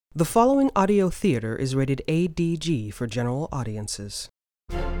The following audio theater is rated ADG for general audiences.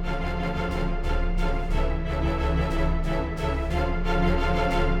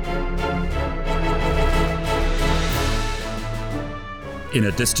 In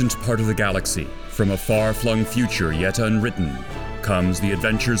a distant part of the galaxy, from a far-flung future yet unwritten, comes the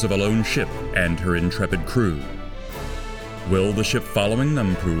adventures of a lone ship and her intrepid crew. Will the ship following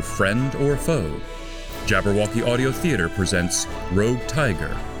them prove friend or foe? Jabberwocky Audio Theater presents Rogue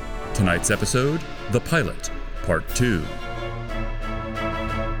Tyger. Tonight's episode, The Pilot, Part 2.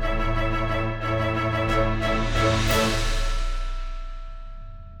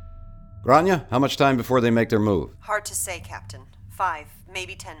 Grania, how much time before they make their move? Hard to say, Captain. 5,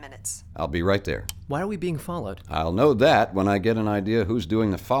 maybe 10 minutes. I'll be right there. Why are we being followed? I'll know that when I get an idea who's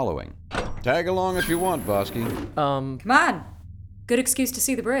doing the following. Tag along if you want, Bosky. Come on. Good excuse to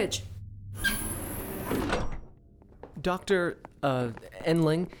see the bridge. Dr.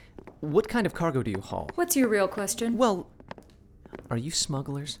 Enling, what kind of cargo do you haul? What's your real question? Well, are you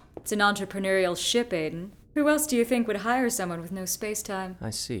smugglers? It's an entrepreneurial ship, Aiden. Who else do you think would hire someone with no space-time? I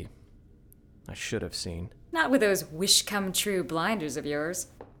see. I should have seen. Not with those wish-come-true blinders of yours.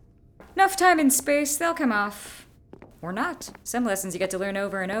 Enough time in space, they'll come off. Or not. Some lessons you get to learn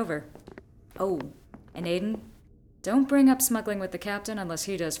over and over. Oh, and Aiden, don't bring up smuggling with the captain unless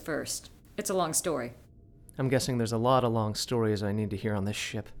he does first. It's a long story. I'm guessing there's a lot of long stories I need to hear on this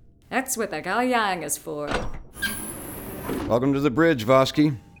ship. That's what the Gaoyang is for. Welcome to the bridge,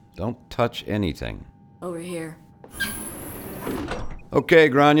 Bosky. Don't touch anything. Over here. Okay,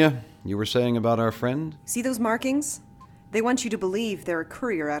 Grania, you were saying about our friend? See those markings? They want you to believe they're a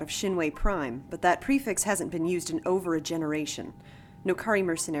courier out of Shinwei Prime, but that prefix hasn't been used in over a generation. Nokari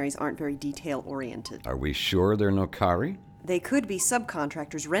mercenaries aren't very detail-oriented. Are we sure they're Nokari? They could be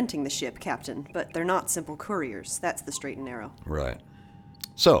subcontractors renting the ship, Captain, but they're not simple couriers. That's the straight and narrow. Right.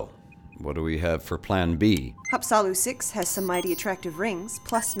 So, what do we have for Plan B? Haapsalu 6 has some mighty attractive rings,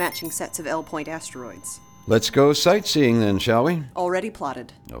 plus matching sets of L-point asteroids. Let's go sightseeing then, shall we? Already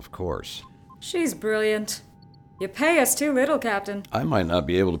plotted. Of course. She's brilliant. You pay us too little, Captain. I might not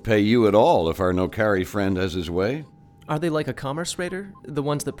be able to pay you at all if our Nokari friend has his way. Are they like a commerce raider? The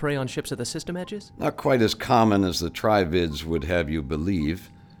ones that prey on ships at the system edges? Not quite as common as the Trivids would have you believe.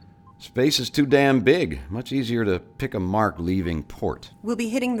 Space is too damn big. Much easier to pick a mark leaving port. We'll be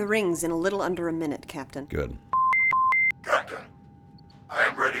hitting the rings in a little under a minute, Captain. Good. Captain, I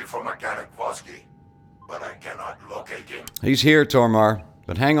am ready for Mechanic Vosky, but I cannot locate him. He's here, Tormar.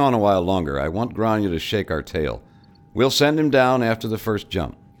 But hang on a while longer. I want Grania to shake our tail. We'll send him down after the first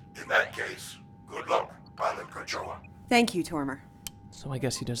jump. In that case, good luck, Pilot Kachoa. Thank you, Tormar. So I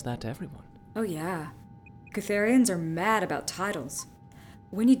guess he does that to everyone. Oh yeah. Catharians are mad about titles.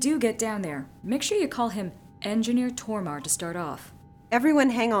 When you do get down there, make sure you call him Engineer Tormar to start off. Everyone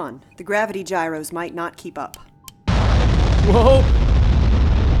hang on. The gravity gyros might not keep up. Whoa!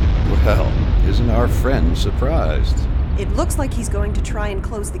 Well, isn't our friend surprised? It looks like he's going to try and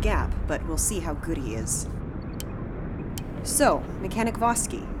close the gap, but we'll see how good he is. So, Mechanic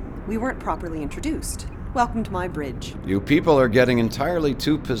Vosky, we weren't properly introduced. Welcome to my bridge. You people are getting entirely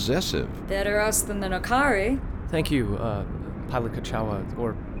too possessive. Better us than the Nokari. Thank you, Pilot Kachawa,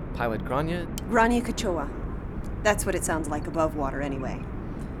 or Pilot Grania. Grania Kachoa. That's what it sounds like above water anyway.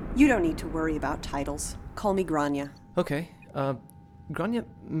 You don't need to worry about titles. Call me Grania. Okay, Grania,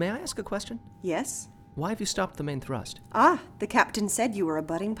 may I ask a question? Yes? Why have you stopped the main thrust? Ah, the captain said you were a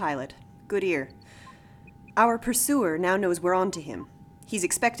budding pilot. Good ear. Our pursuer now knows we're on to him. He's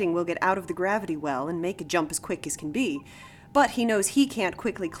expecting we'll get out of the gravity well and make a jump as quick as can be, but he knows he can't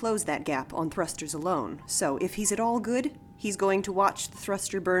quickly close that gap on thrusters alone, so if he's at all good, he's going to watch the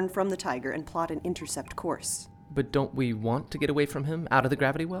thruster burn from the Tyger and plot an intercept course. But don't we want to get away from him, out of the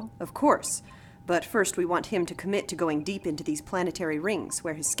gravity well? Of course, but first we want him to commit to going deep into these planetary rings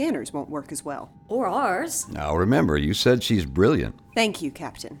where his scanners won't work as well. Or ours. Now remember, you said she's brilliant. Thank you,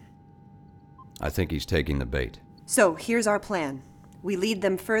 Captain. I think he's taking the bait. So here's our plan. We lead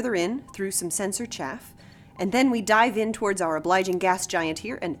them further in through some sensor chaff, and then we dive in towards our obliging gas giant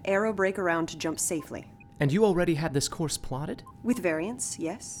here and aero brake around to jump safely. And you already had this course plotted? With variance,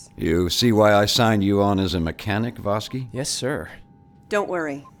 yes. You see why I signed you on as a mechanic, Vosky? Yes, sir. Don't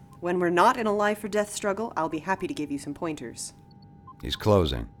worry. When we're not in a life-or-death struggle, I'll be happy to give you some pointers. He's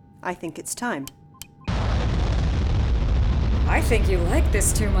closing. I think it's time. I think you like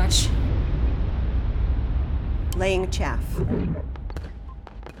this too much. Laying chaff.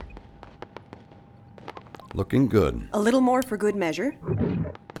 Looking good. A little more for good measure.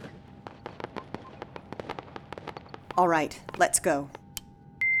 All right, let's go.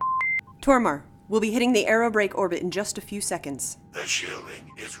 Tormar, We'll be hitting the aerobrake orbit in just a few seconds. The shielding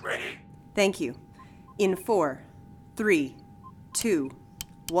is ready. Thank you. In 4, 3, 2,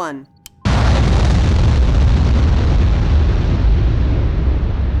 1.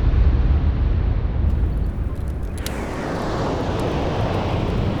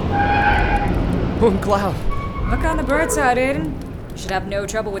 Boom cloud. Look on the bright side, Aiden. You should have no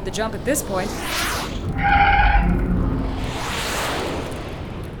trouble with the jump at this point.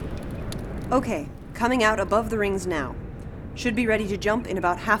 Okay, coming out above the rings now. Should be ready to jump in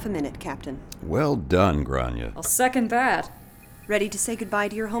about half a minute, Captain. Well done, Grania. I'll second that. Ready to say goodbye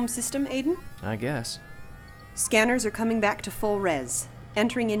to your home system, Aiden? I guess. Scanners are coming back to full res.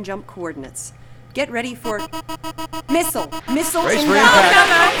 Entering in jump coordinates. Get ready for... Missile! Missile Brace for inbound!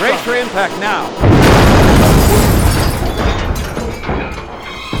 impact! Brace for impact now!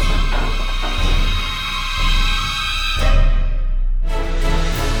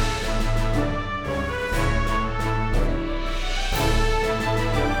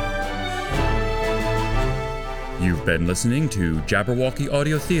 You've been listening to Jabberwocky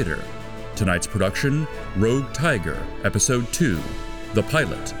Audio Theater. Tonight's production, Rogue Tyger, Episode 2, The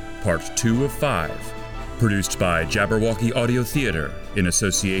Pilot, Part 2 of 5. Produced by Jabberwocky Audio Theater in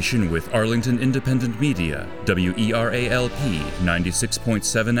association with Arlington Independent Media, WERALP 96.7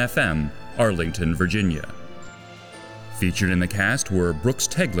 FM, Arlington, Virginia. Featured in the cast were Brooks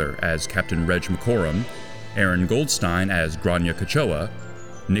Tegler as Captain Reg McCorum, Aaron Goldstein as Grania Kachoa,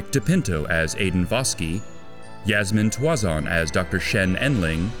 Nick DePinto as Aiden Vosky, Yasmin Tuazon as Dr. Shen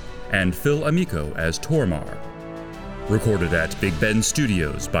Enling, and Phil Amico as Tormar. Recorded at Big Ben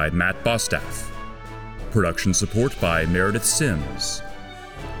Studios by Matt Bostaff. Production support by Meredith Sims.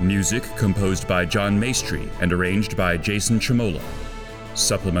 Music composed by John Maestri and arranged by Jason Chamola.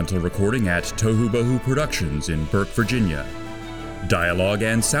 Supplemental recording at Tohu Bohu Productions in Burke, Virginia. Dialogue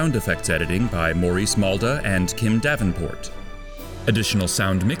and sound effects editing by Maurice Malda and Kim Davenport. Additional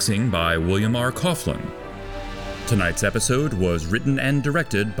sound mixing by William R. Coughlin. Tonight's episode was written and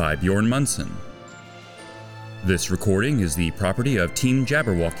directed by Bjorn Munson. This recording is the property of Team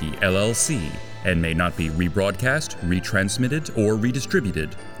Jabberwocky, LLC, and may not be rebroadcast, retransmitted, or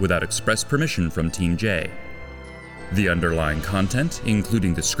redistributed without express permission from Team J. The underlying content,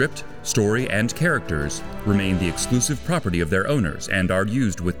 including the script, story, and characters, remain the exclusive property of their owners and are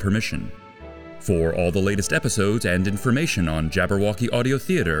used with permission. For all the latest episodes and information on Jabberwocky Audio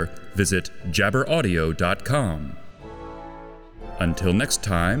Theater, visit jabberaudio.com. Until next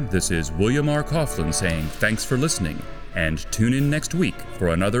time, this is William R. Coughlin saying thanks for listening, and tune in next week for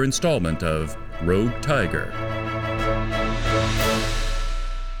another installment of Rogue Tyger.